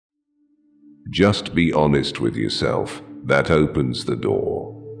Just be honest with yourself. That opens the door.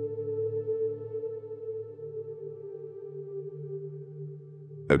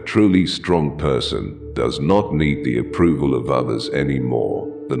 A truly strong person does not need the approval of others any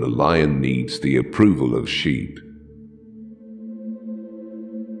more than a lion needs the approval of sheep.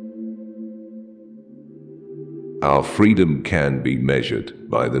 Our freedom can be measured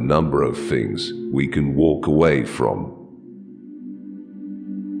by the number of things we can walk away from.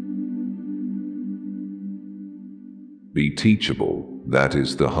 Be teachable, that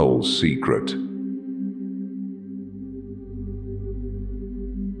is the whole secret.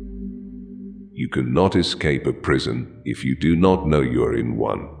 You cannot escape a prison if you do not know you are in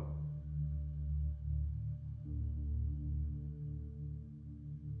one.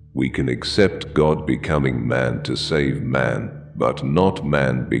 We can accept God becoming man to save man, but not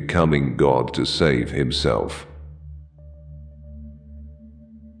man becoming God to save himself.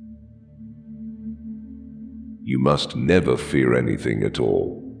 You must never fear anything at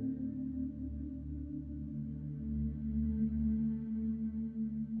all.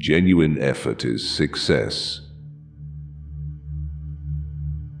 Genuine effort is success.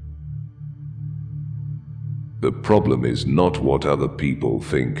 The problem is not what other people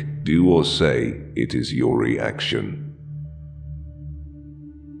think, do or say, it is your reaction.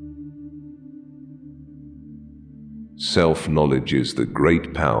 Self-knowledge is the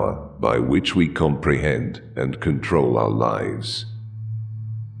great power by which we comprehend and control our lives.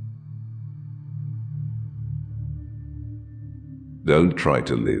 Don't try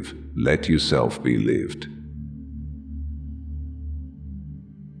to live, let yourself be lived.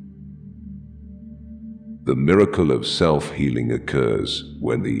 The miracle of self-healing occurs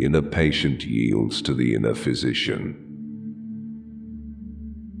when the inner patient yields to the inner physician.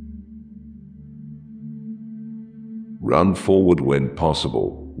 Run forward when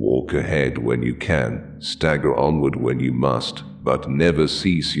possible, walk ahead when you can, stagger onward when you must, but never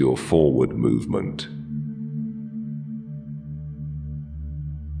cease your forward movement.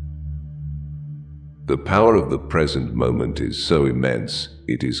 The power of the present moment is so immense,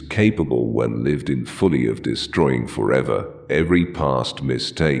 it is capable when lived in fully of destroying forever every past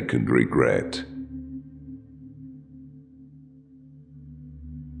mistake and regret.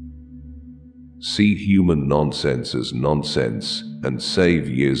 See human nonsense as nonsense, and save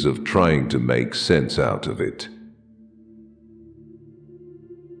years of trying to make sense out of it.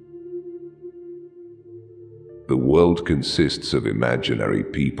 The world consists of imaginary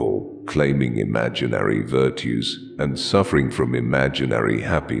people, claiming imaginary virtues, and suffering from imaginary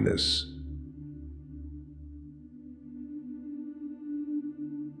happiness.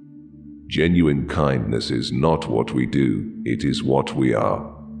 Genuine kindness is not what we do, it is what we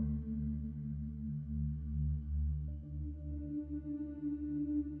are.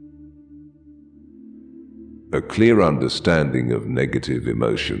 A clear understanding of negative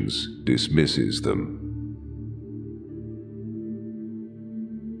emotions dismisses them.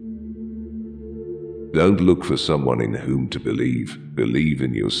 Don't look for someone in whom to believe. Believe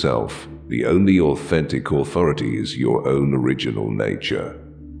in yourself. The only authentic authority is your own original nature.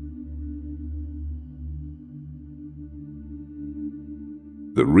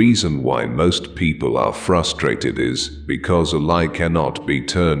 The reason why most people are frustrated is because a lie cannot be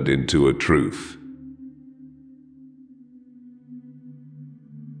turned into a truth.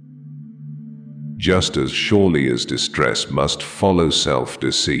 Just as surely as distress must follow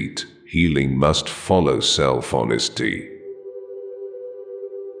self-deceit, healing must follow self-honesty.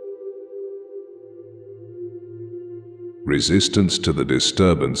 Resistance to the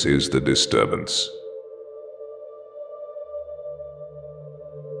disturbance is the disturbance.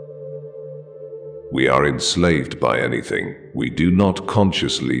 We are enslaved by anything we do not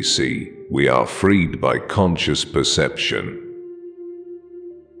consciously see. We are freed by conscious perception.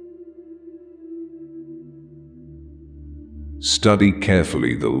 Study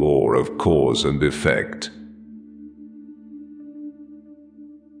carefully the law of cause and effect.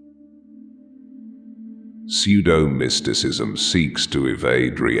 Pseudo-mysticism seeks to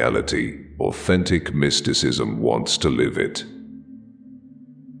evade reality. Authentic mysticism wants to live it.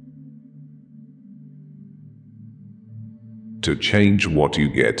 To change what you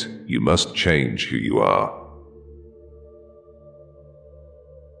get, you must change who you are.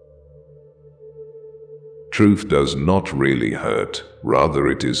 Truth does not really hurt, rather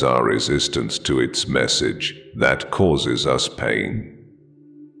it is our resistance to its message that causes us pain.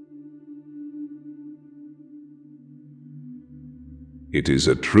 It is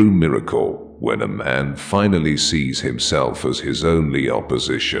a true miracle when a man finally sees himself as his only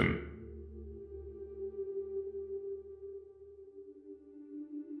opposition.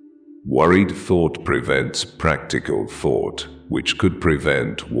 Worried thought prevents practical thought, which could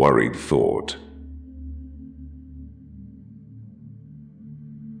prevent worried thought.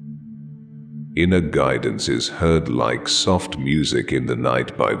 Inner guidance is heard like soft music in the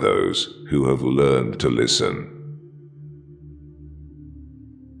night by those who have learned to listen.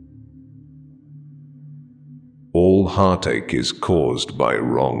 All heartache is caused by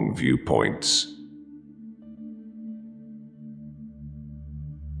wrong viewpoints.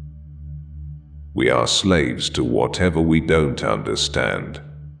 We are slaves to whatever we don't understand.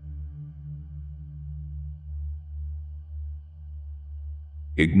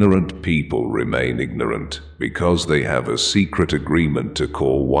 Ignorant people remain ignorant because they have a secret agreement to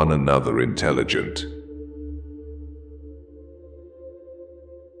call one another intelligent.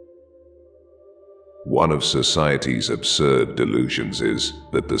 One of society's absurd delusions is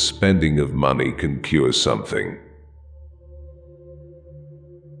that the spending of money can cure something.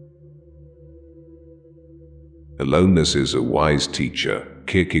 Aloneness is a wise teacher.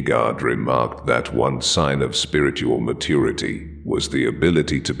 Kierkegaard remarked that one sign of spiritual maturity was the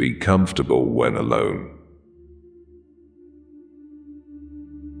ability to be comfortable when alone.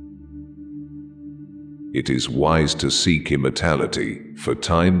 It is wise to seek immortality, for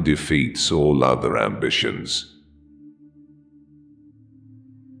time defeats all other ambitions.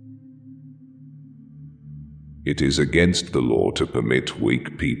 It is against the law to permit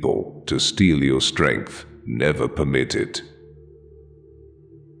weak people to steal your strength. Never permit it.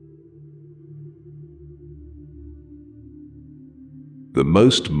 The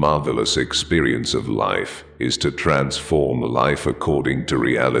most marvelous experience of life is to transform life according to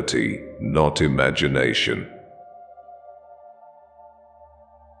reality, not imagination.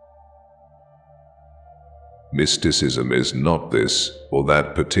 Mysticism is not this or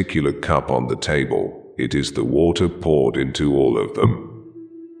that particular cup on the table, it is the water poured into all of them.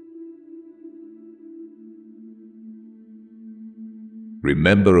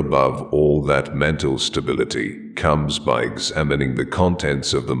 Remember, above all, that mental stability comes by examining the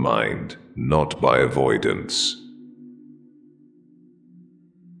contents of the mind, not by avoidance.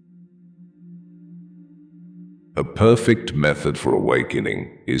 A perfect method for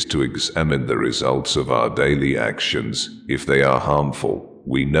awakening is to examine the results of our daily actions. If they are harmful,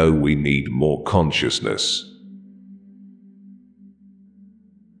 we know we need more consciousness.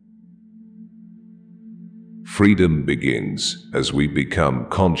 Freedom begins as we become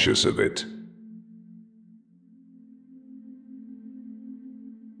conscious of it.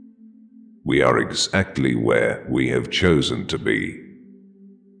 We are exactly where we have chosen to be.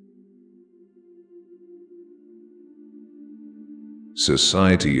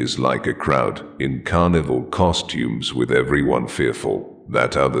 Society is like a crowd in carnival costumes, with everyone fearful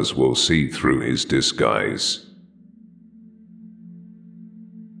that others will see through his disguise.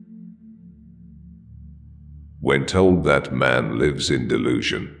 When told that man lives in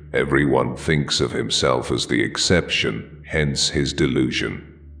delusion, everyone thinks of himself as the exception, hence his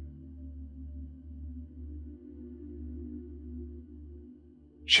delusion.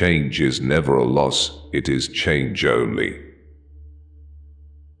 Change is never a loss, it is change only.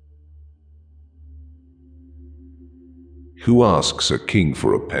 Who asks a king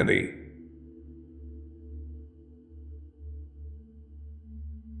for a penny?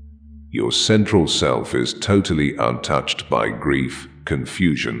 Your central self is totally untouched by grief,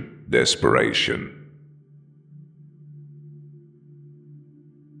 confusion, desperation.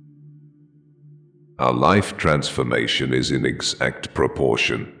 Our life transformation is in exact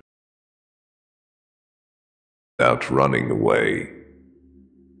proportion. Without running away.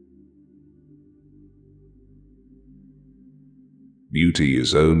 Beauty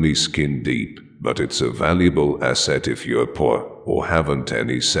is only skin deep, but it's a valuable asset if you're poor or haven't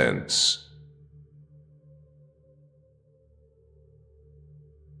any sense.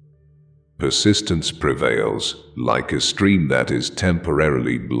 Persistence prevails, like a stream that is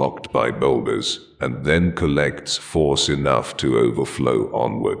temporarily blocked by boulders, and then collects force enough to overflow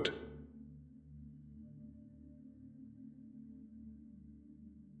onward.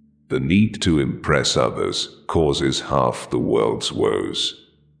 The need to impress others causes half the world's woes.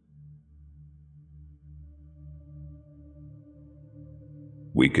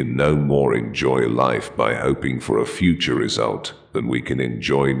 We can no more enjoy life by hoping for a future result than we can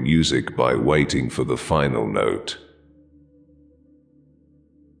enjoy music by waiting for the final note.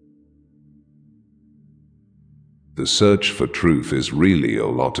 The search for truth is really a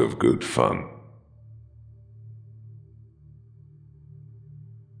lot of good fun.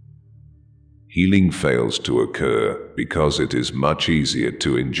 Healing fails to occur because it is much easier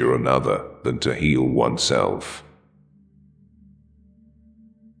to injure another than to heal oneself.